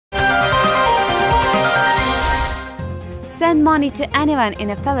Send money to anyone in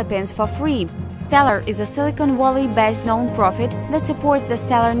the Philippines for free. Stellar is a Silicon Valley-based non-profit that supports the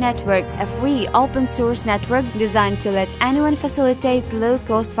Stellar Network, a free open-source network designed to let anyone facilitate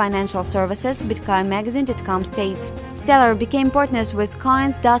low-cost financial services, BitcoinMagazine.com states. Stellar became partners with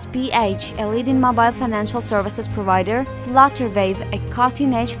Coins.ph, a leading mobile financial services provider, Flutterwave, a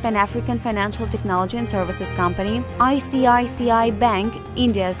cutting-edge Pan-African financial technology and services company, ICICI Bank,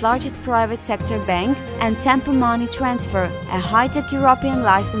 India's largest private sector bank, and Tempo Money Transfer, a high-tech European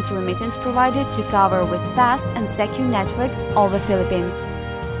licensed remittance provider to cover with fast and secure network over Philippines.